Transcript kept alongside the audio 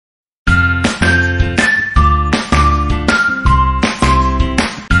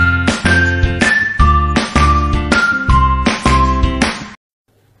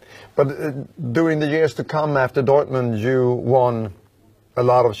But during the years to come after Dortmund, you won a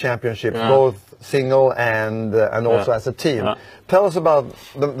lot of championships, both single and also as a team. Tell us about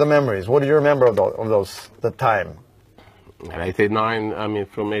the memories. What do you remember of those, the time? 89, I mean,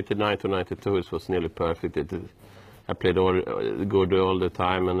 from 89 to 92, it was nearly perfect. I played good all the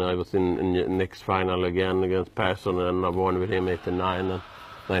time, and I was in the next final again against Persson, and I won with him 89, and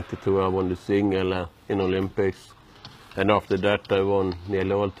 92 I won the single in Olympics. And after that, I won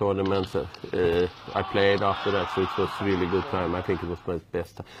nearly all tournaments I played after that, so it was really good time. I think it was my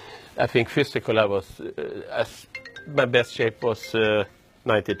best time. I think physical, I was, my best shape was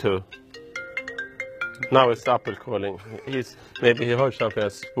 92. Now it's Apple calling. Maybe he heard something I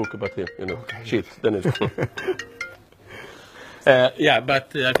spoke about him, you know. Okay. Shit, then it's cool. Yeah,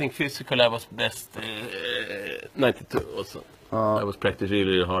 but I think physical I was best 92 also. I was practicing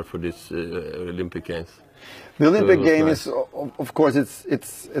really hard for this Olympic Games. The Olympic game is, of course,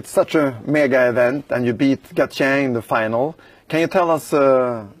 it's such a mega event, and you beat Gatien in the final. Can you tell us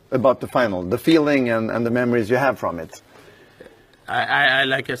about the final, the feeling and the memories you have from it?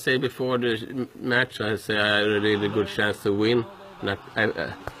 Like I said before the match, I say I had a really good chance to win. And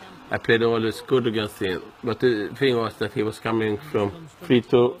I played always good against him. But the thing was that he was coming from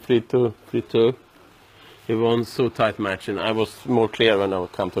 3-2, 3-2, 3-2. He won so tight match, and I was more clear when I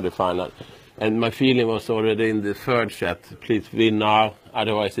would come to the final. And my feeling was already in the third set, please win now,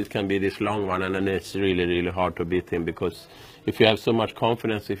 otherwise it can be this long one, and then it's really, really hard to beat him, because if you have so much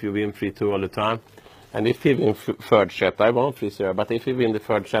confidence, if you win 3-2 all the time, and if he win third set, I won't 3-0, but if he win the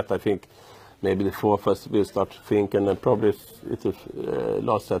third set, I think maybe the fourth will start to think, and then probably it's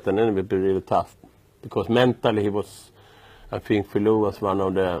last set, and then it will be really tough, because mentally he was, I think Filou was one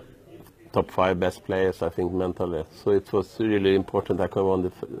of the top 5 best players, I think, mentally. So it was really important that I won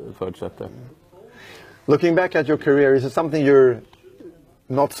the third set there. Looking back at your career, is it something you're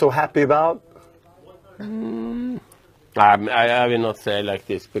not so happy about? I will not say like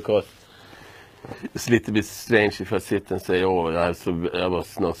this, because it's a little bit strange if I sit and say, oh, I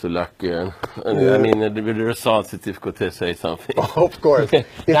was not so lucky. And I mean, with the results, it's difficult to say something. Of course.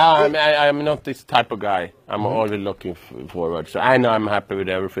 No, I'm not this type of guy. I'm always looking forward. So I know I'm happy with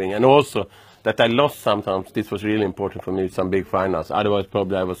everything. And also, that I lost sometimes, this was really important for me, some big finals. Otherwise,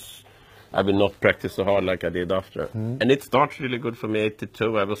 probably I will not practice so hard like I did after. And it starts really good for me,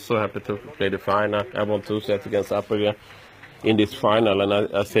 82. I was so happy to play the final. I won 2 sets against Apple in this final,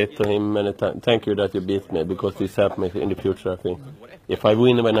 and I said to him many times, thank you that you beat me, because this helped me in the future, I think. If I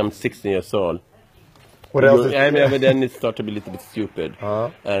win when I'm 16 years old, what else then it started to be a little bit stupid.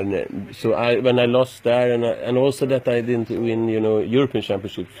 And so when I lost there, and also that I didn't win, you know, European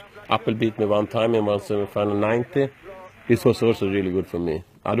Championships. Apple beat me one time in one semi-final 90. This was also really good for me.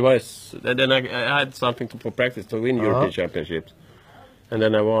 Otherwise, then I had something for practice to win European Championships. And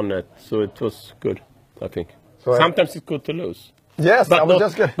then I won that, so it was good, I think. So sometimes it's good to lose. Yes, but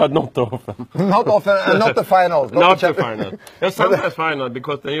not often. Not often, and not the finals. Not the final. There's sometimes final,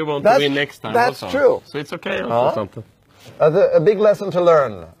 because then you want to win next time. That's true. So it's okay also something. A big lesson to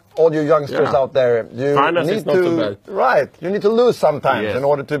learn, all you youngsters out there. You finals need is not too bad. Right, you need to lose sometimes in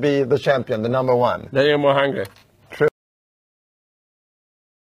order to be the champion, the #1. Then you're more hungry.